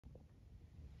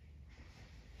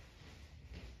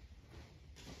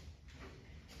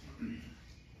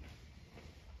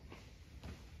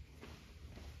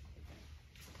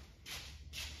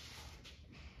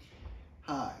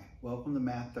Welcome to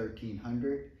Math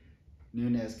 1300,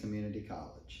 Nunez Community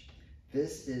College.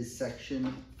 This is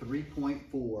section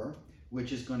 3.4,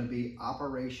 which is going to be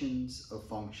operations of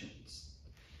functions.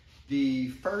 The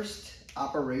first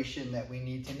operation that we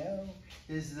need to know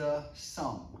is the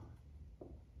sum.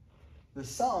 The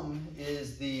sum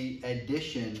is the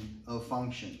addition of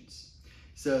functions.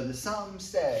 So the sum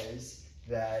says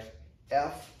that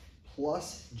f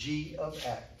plus g of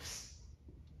x,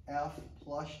 f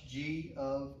plus g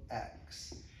of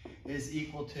x is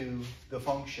equal to the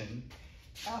function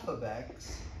f of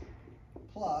x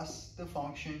plus the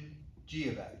function g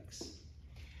of x.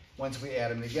 Once we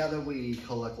add them together, we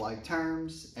collect like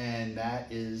terms, and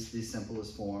that is the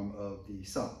simplest form of the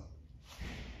sum.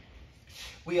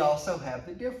 We also have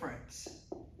the difference.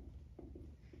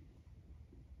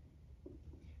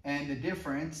 And the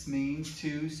difference means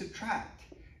to subtract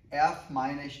f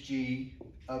minus g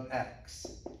of x.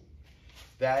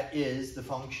 That is the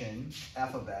function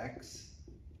f of x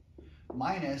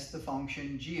minus the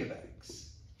function g of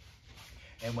x.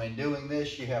 And when doing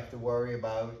this, you have to worry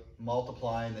about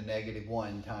multiplying the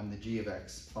 -1 times the g of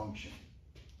x function.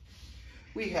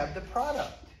 We have the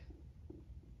product.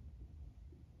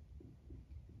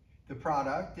 The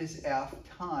product is f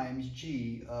times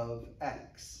g of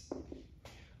x.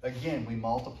 Again, we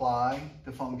multiply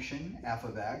the function f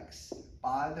of x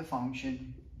by the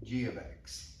function g of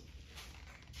x.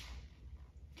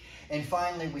 And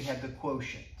finally, we have the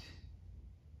quotient.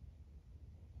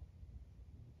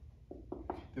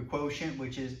 The quotient,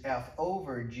 which is f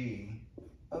over g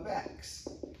of x.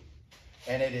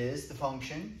 And it is the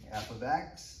function f of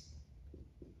x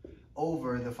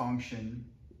over the function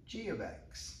g of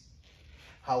x.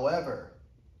 However,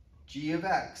 g of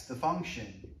x, the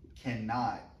function,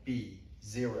 cannot be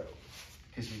 0,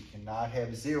 because we cannot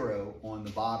have 0 on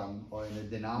the bottom or in the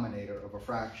denominator of a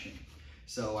fraction.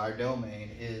 So our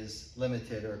domain is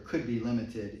limited, or could be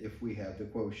limited, if we have the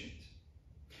quotient.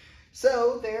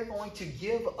 So they're going to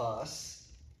give us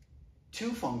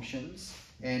two functions,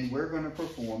 and we're going to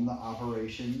perform the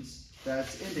operations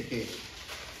that's indicated.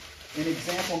 In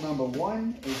example number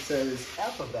 1, it says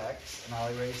f of x, and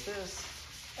I'll erase this,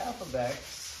 f of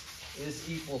x is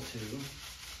equal to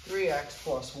 3x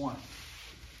plus 1.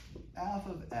 F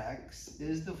of x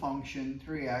is the function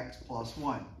 3x plus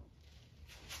 1.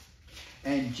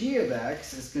 And g of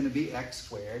x is going to be x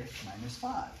squared minus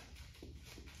 5.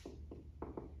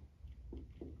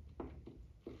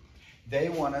 They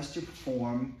want us to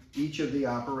perform each of the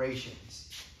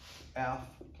operations. F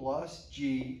plus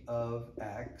g of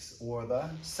x, or the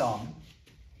sum.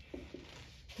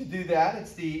 To do that,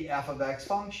 it's the f of x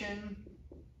function,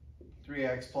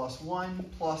 3x plus 1,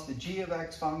 plus the g of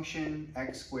x function,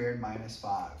 x squared minus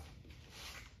 5.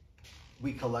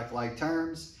 We collect like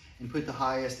terms and put the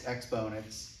highest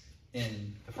exponents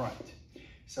in the front.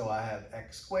 So I have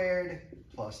x squared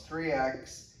plus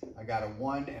 3x. I got a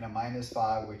 1 and a minus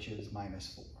 5, which is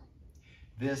minus 4.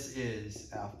 This is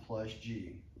f plus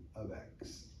g of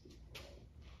x.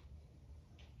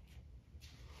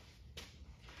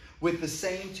 With the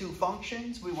same two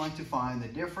functions, we want to find the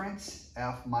difference,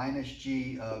 f minus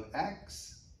g of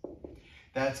x.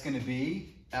 That's going to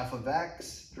be f of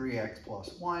x, 3x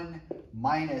plus 1,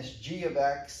 minus g of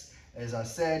x. As I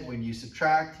said, when you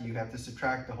subtract, you have to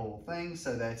subtract the whole thing,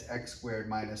 so that's x squared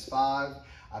minus 5.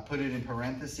 I put it in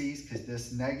parentheses because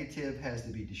this negative has to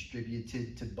be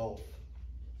distributed to both.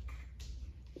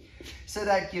 So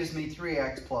that gives me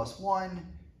 3x plus 1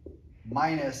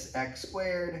 minus x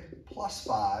squared plus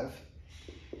 5.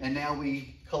 And now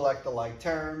we collect the like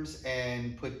terms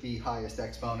and put the highest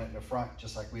exponent in the front,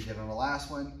 just like we did on the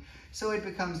last one. So it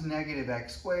becomes negative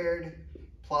x squared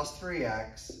plus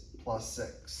 3x plus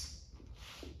 6.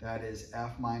 That is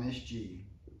f minus g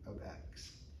of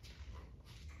x.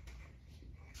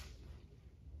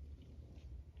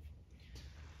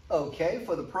 Okay,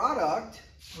 for the product,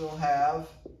 we'll have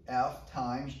f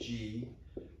times g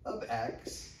of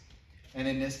x. And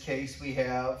in this case, we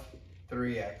have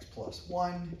 3x plus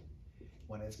 1.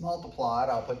 When it's multiplied,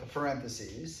 I'll put the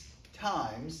parentheses,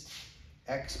 times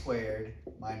x squared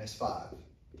minus 5.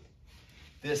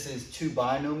 This is two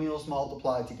binomials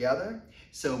multiplied together,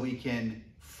 so we can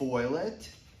FOIL it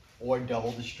or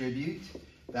double distribute.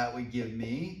 That would give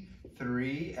me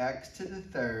 3x to the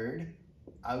third,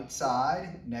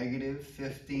 outside negative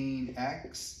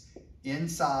 15x,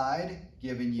 inside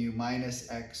giving you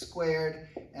minus x squared,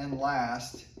 and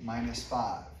last minus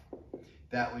 5.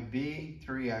 That would be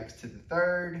 3x to the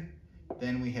third,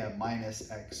 then we have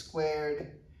minus x squared,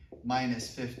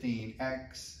 minus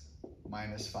 15x,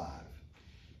 minus 5.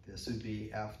 This would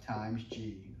be f times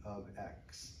g of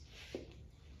x.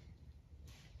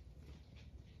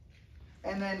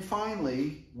 And then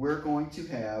finally, we're going to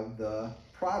have the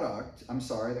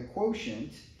the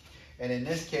quotient. And in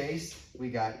this case, we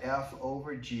got f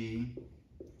over g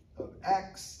of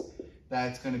x.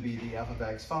 That's going to be the f of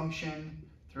x function,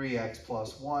 3x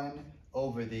plus 1,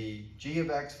 over the g of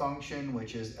x function,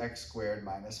 which is x squared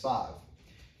minus 5.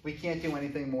 We can't do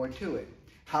anything more to it.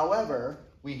 However,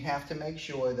 we have to make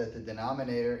sure that the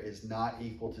denominator is not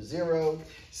equal to 0.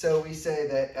 So we say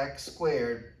that x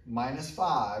squared minus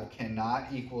 5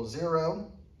 cannot equal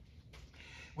 0.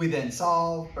 We then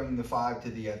solve, bring the 5 to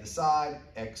the other side.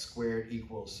 X squared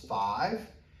equals 5.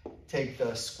 Take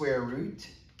the square root.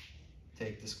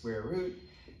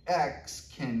 X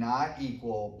cannot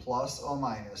equal plus or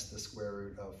minus the square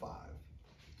root of 5.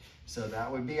 So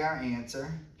that would be our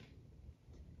answer.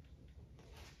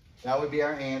 That would be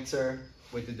our answer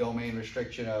with the domain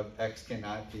restriction of x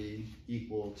cannot be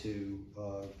equal to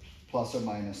plus or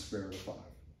minus square root of 5.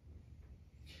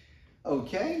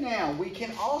 Okay, now we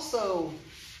can also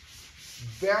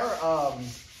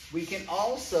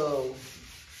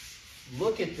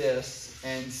look at this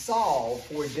and solve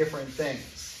for different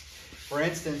things. For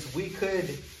instance, we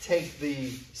could take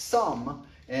the sum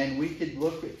and we could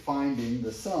look at finding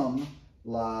the sum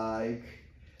like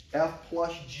f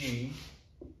plus g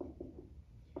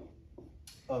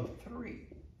of 3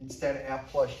 instead of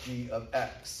f plus g of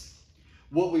x.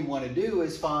 What we want to do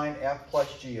is find f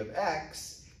plus g of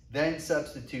x, then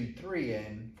substitute 3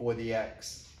 in for the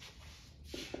x.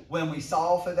 When we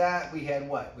solve for that, we had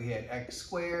what? We had x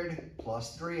squared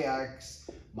plus 3x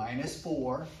minus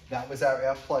 4. That was our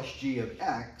f plus g of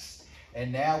x.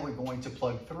 And now we're going to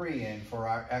plug 3 in for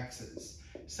our x's.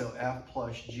 So f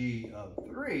plus g of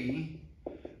 3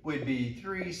 would be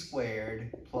 3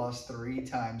 squared plus 3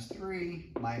 times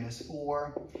 3 minus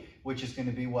 4, which is going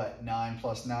to be what? 9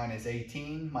 plus 9 is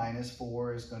 18, minus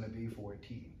 4 is going to be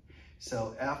 14.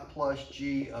 So f plus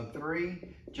g of 3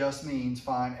 just means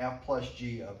find f plus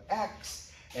g of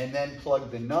x, and then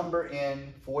plug the number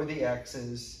in for the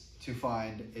x's to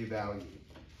find a value.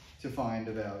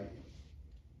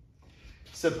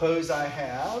 Suppose I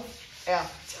have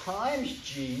f times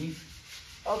g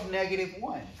of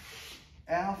 -1.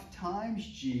 F times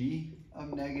g of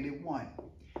 -1.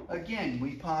 Again,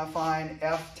 we find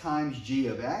f times g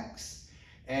of x,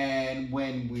 and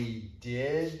when we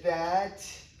did that,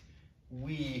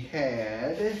 we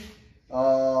had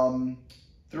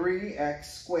 3x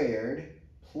squared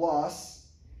plus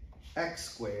x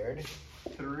squared,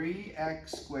 3x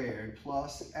squared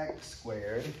plus x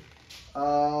squared,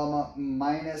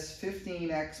 minus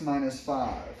 15x minus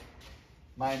 5,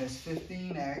 minus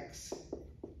 15x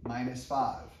minus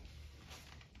 5.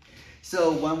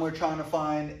 So when we're trying to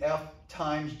find f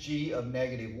times g of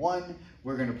 -1,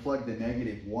 we're going to plug the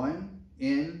 -1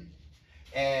 in,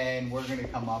 and we're going to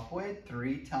come up with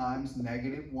 3 times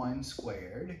 -1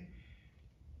 squared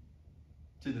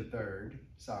to the third,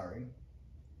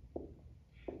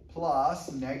 plus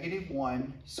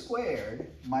 -1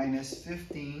 squared minus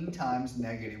 15 times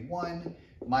 -1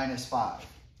 minus 5.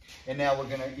 And now we're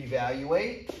going to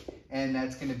evaluate, and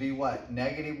that's going to be what?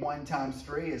 -1 times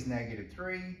 3 is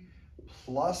 -3,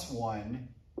 plus 1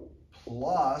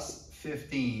 plus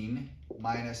 15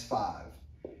 minus 5,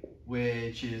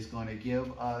 which is going to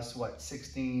give us what?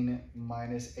 16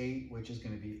 minus 8, which is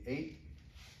going to be 8.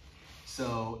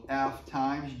 So f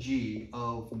times g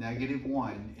of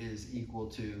 -1 is equal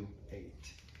to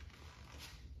 8.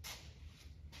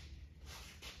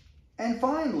 And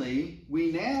finally,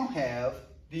 we now have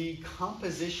the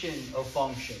composition of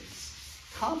functions.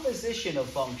 Composition of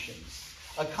functions.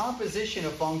 A composition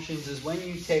of functions is when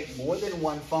you take more than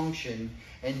one function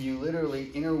and you literally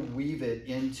interweave it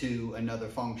into another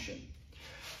function.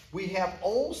 We have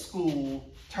old school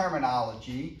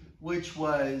terminology, which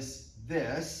was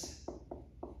this,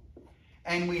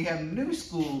 and we have new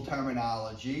school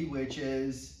terminology, which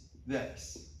is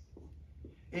this.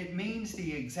 It means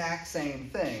the exact same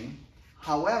thing.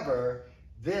 However,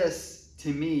 this,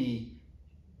 to me,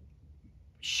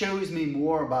 shows me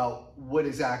more about what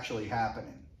is actually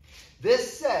happening.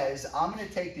 This says I'm going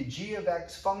to take the g of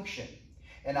x function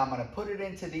and I'm going to put it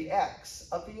into the x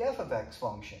of the f of x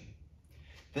function.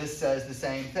 This says the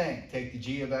same thing. Take the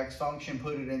g of x function,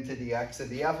 put it into the x of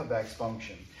the f of x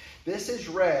function. This is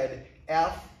read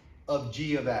f of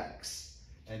g of x,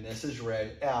 and this is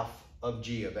read f of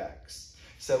g of x.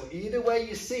 So either way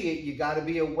you see it, you got to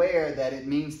be aware that it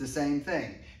means the same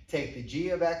thing. Take the g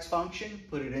of x function,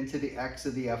 put it into the x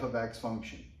of the f of x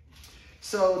function.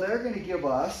 So they're going to give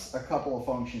us a couple of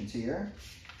functions here,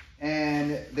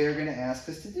 and they're going to ask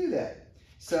us to do that.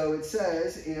 So it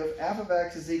says if f of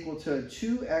x is equal to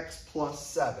 2x plus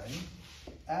 7,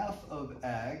 f of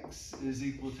x is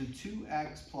equal to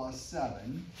 2x plus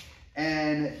 7,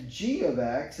 and g of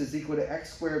x is equal to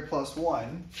x squared plus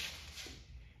 1,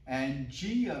 and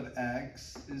g of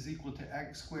x is equal to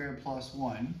x squared plus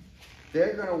 1,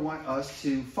 they're going to want us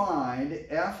to find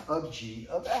f of g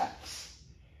of x.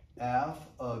 F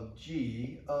of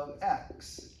g of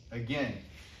x. Again,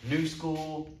 new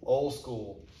school, old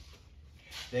school.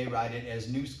 They write it as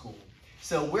new school.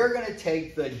 So we're going to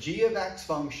take the g of x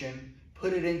function,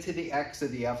 put it into the x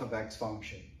of the f of x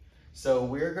function. So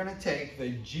we're going to take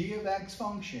the g of x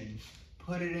function,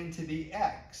 put it into the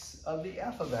x of the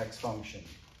f of x function.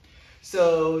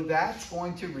 So that's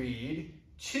going to read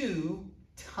 2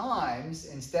 times,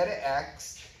 instead of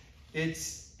x,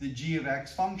 it's the g of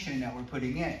x function that we're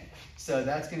putting in. So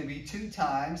that's going to be 2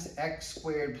 times x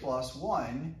squared plus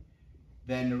 1,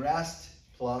 then the rest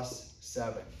plus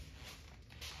 7.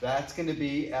 That's going to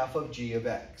be f of g of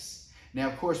x. Now,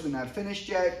 of course, we're not finished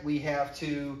yet. We have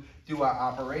to do our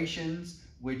operations,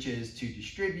 which is to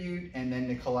distribute and then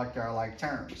to collect our like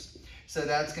terms. So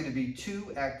that's going to be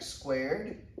 2x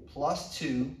squared plus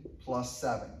 2 plus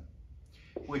 7,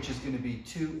 which is going to be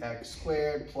 2x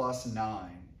squared plus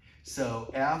 9. So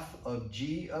f of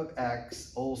g of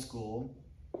x, old school,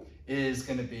 is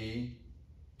going to be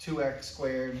 2x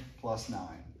squared plus 9.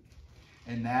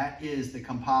 And that is the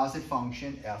composite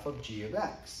function f of g of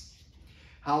x.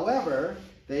 However,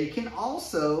 they can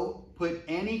also put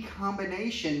any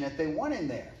combination that they want in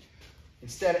there.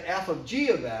 Instead of f of g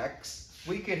of x,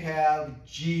 we could have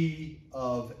g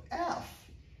of f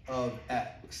of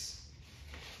x.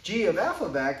 G of f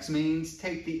of x means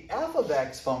take the f of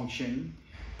x function,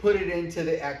 put it into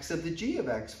the x of the g of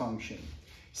x function.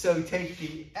 So take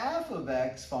the f of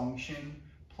x function,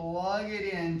 plug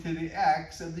it into the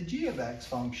x of the g of x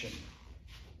function.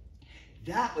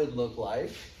 That would look like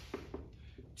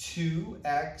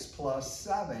 2x plus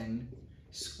 7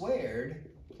 squared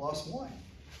plus 1.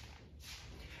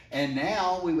 And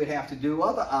now we would have to do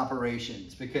other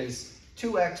operations, because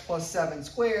 2x plus 7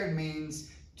 squared means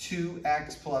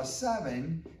 2x plus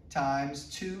 7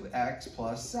 times 2x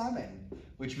plus 7,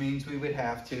 which means we would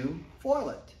have to FOIL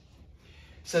it.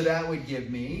 So that would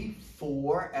give me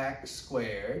 4x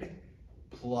squared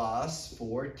plus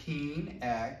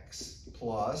 14x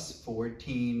plus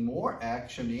 14 more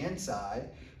x from the inside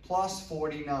plus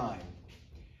 49.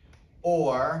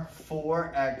 Or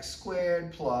 4x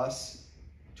squared plus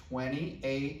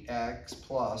 28x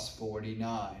plus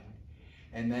 49.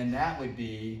 And then that would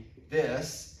be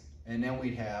this, and then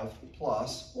we'd have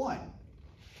plus 1.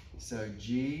 So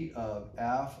g of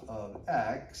f of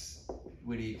x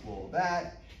would equal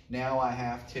that. Now I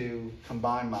have to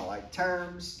combine my like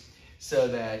terms so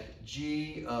that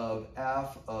g of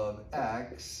f of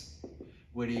x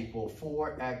would equal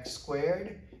 4x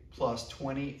squared plus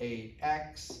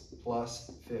 28x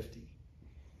plus 50.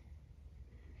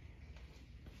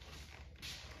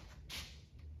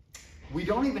 We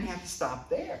don't even have to stop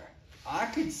there. I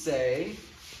could say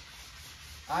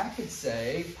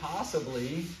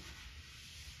possibly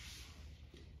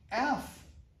f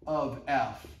of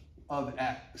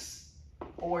x,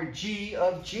 or g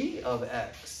of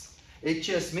x. It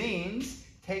just means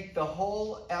take the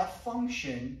whole f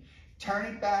function, turn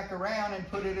it back around and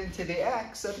put it into the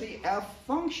x of the f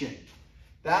function.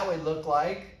 That would look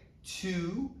like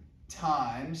 2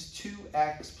 times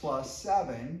 2x plus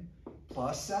 7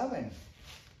 plus 7.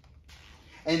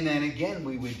 And then again,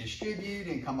 we would distribute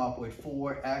and come up with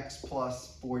 4x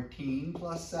plus 14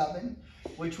 plus 7,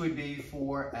 which would be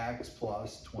 4x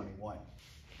plus 21.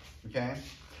 Okay?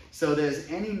 So there's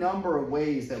any number of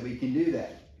ways that we can do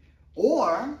that.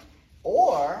 Or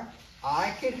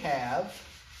I could have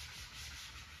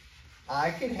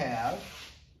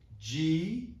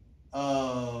g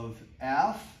of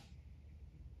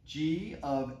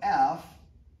f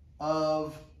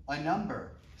of a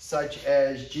number, such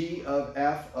as g of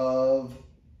f of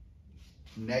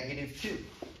 -2.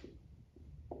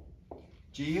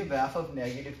 G of f of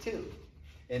 -2.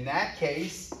 In that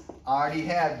case, I already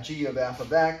have g of f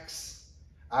of x.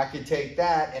 I could take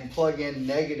that and plug in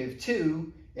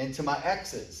 -2 into my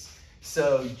x's.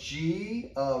 So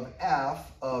g of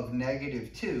f of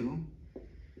 -2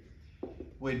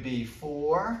 would be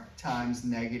 4 times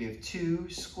 -2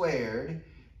 squared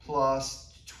plus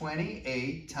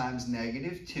 28 times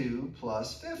 -2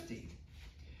 plus 50,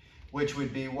 which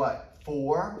would be what?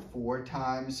 4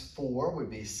 times 4 would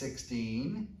be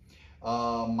 16,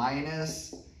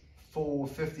 minus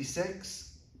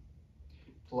 56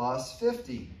 plus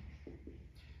 50,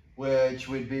 which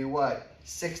would be what?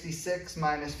 66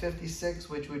 minus 56,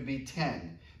 which would be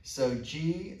 10. So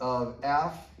g of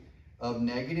f of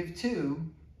 -2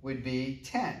 would be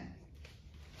 10.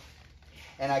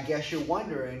 And I guess you're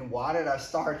wondering, why did I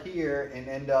start here and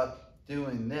end up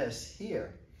doing this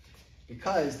here?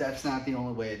 Because that's not the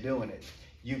only way of doing it.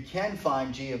 You can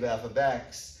find g of f of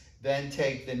x, then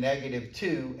take the negative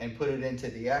 2 and put it into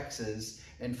the x's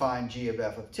and find g of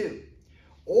f of 2.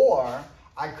 Or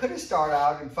I could have started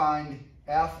out and find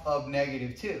f of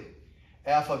negative 2.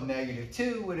 F of negative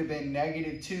 2 would have been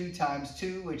negative 2 times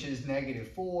 2, which is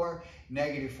negative 4.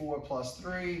 Negative 4 plus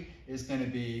 3 is going to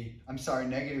be,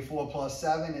 negative 4 plus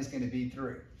 7 is going to be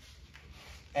 3.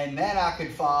 And then I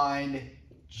could find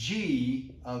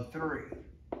g of 3.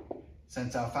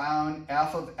 Since I found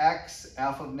f of x,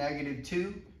 f of negative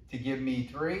 2 to give me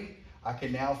 3, I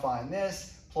can now find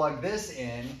this, plug this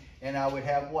in, and I would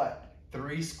have what?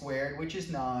 3 squared, which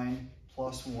is 9,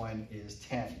 plus 1 is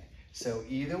 10. So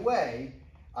either way,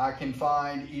 I can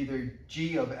find either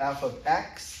g of f of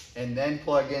x and then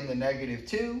plug in the negative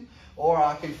 2, or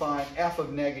I can find f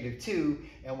of negative 2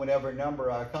 and whatever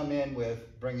number I come in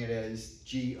with, bring it as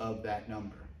g of that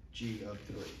number, g of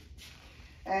 3.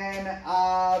 And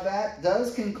that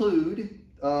does conclude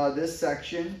this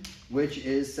section, which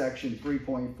is section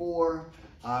 3.4.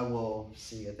 I will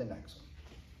see you at the next one.